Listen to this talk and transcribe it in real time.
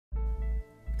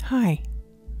Hi,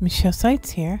 Michelle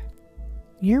Seitz here.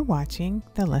 You're watching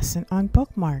the lesson on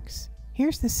bookmarks.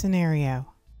 Here's the scenario.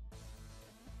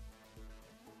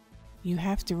 You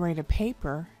have to write a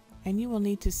paper and you will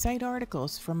need to cite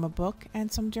articles from a book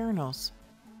and some journals.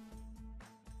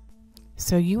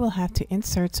 So you will have to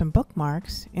insert some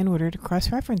bookmarks in order to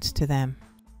cross-reference to them.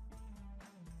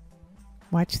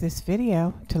 Watch this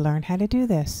video to learn how to do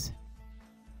this.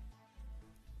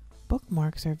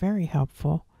 Bookmarks are very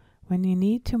helpful when you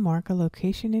need to mark a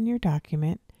location in your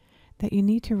document that you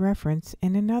need to reference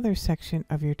in another section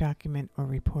of your document or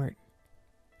report.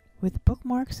 With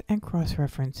bookmarks and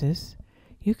cross-references,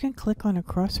 you can click on a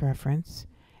cross-reference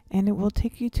and it will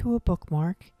take you to a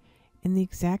bookmark in the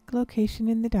exact location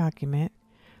in the document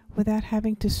without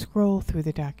having to scroll through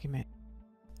the document.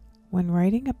 When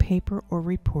writing a paper or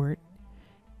report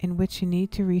in which you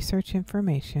need to research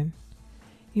information,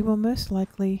 you will most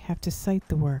likely have to cite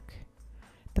the work.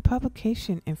 The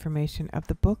publication information of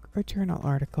the book or journal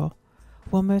article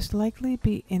will most likely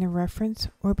be in a reference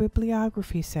or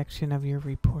bibliography section of your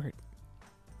report.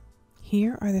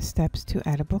 Here are the steps to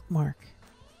add a bookmark.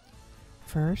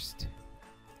 First,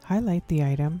 highlight the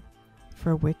item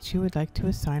for which you would like to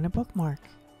assign a bookmark.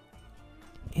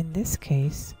 In this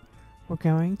case, we're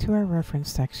going to our reference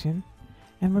section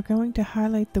and we're going to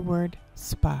highlight the word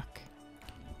Spock.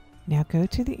 Now go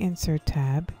to the Insert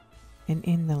tab and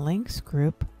in the Links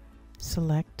group,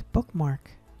 select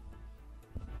Bookmark.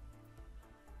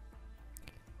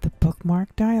 The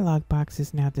bookmark dialog box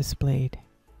is now displayed.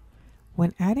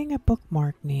 When adding a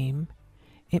bookmark name,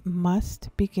 it must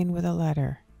begin with a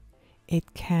letter.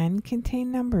 It can contain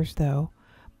numbers though,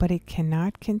 but it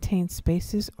cannot contain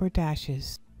spaces or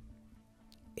dashes.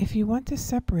 If you want to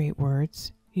separate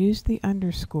words, use the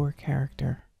underscore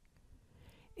character.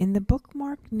 In the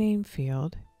bookmark name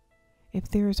field, if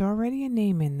there is already a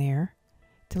name in there,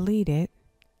 delete it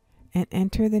and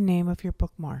enter the name of your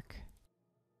bookmark.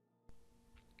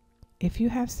 If you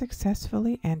have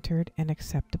successfully entered an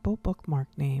acceptable bookmark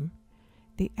name,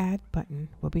 the Add button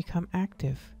will become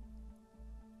active.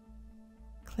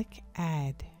 Click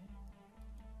Add.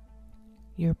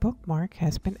 Your bookmark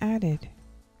has been added.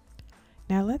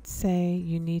 Now let's say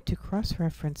you need to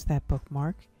cross-reference that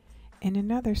bookmark in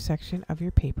another section of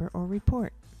your paper or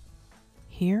report.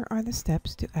 Here are the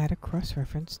steps to add a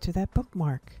cross-reference to that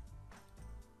bookmark.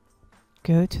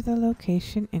 Go to the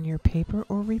location in your paper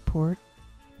or report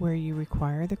where you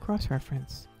require the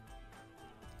cross-reference.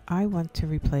 I want to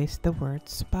replace the word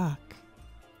Spock.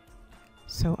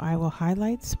 So I will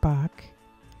highlight Spock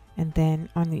and then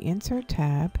on the Insert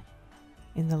tab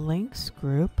in the Links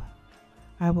group,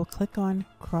 I will click on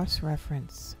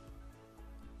Cross-Reference.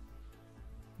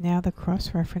 Now the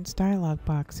cross-reference dialog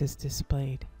box is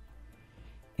displayed.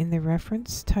 In the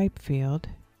Reference Type field,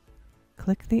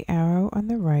 click the arrow on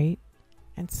the right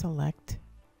and select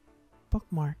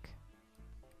Bookmark.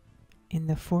 In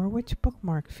the For Which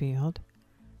Bookmark field,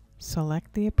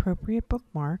 select the appropriate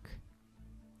bookmark.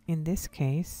 In this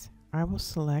case, I will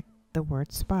select the word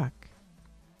Spock.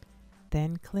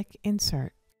 Then click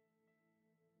Insert.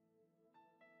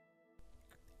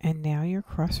 And now your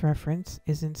cross-reference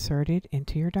is inserted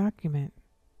into your document.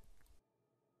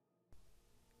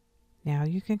 Now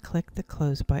you can click the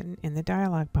Close button in the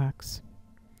dialog box.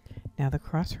 Now the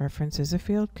cross-reference is a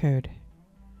field code.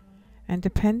 And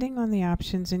depending on the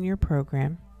options in your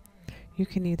program, you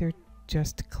can either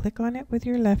just click on it with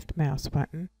your left mouse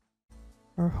button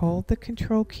or hold the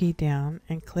Control key down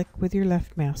and click with your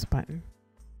left mouse button,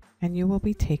 and you will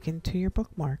be taken to your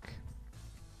bookmark.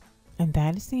 And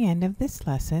that is the end of this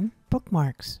lesson,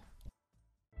 Bookmarks.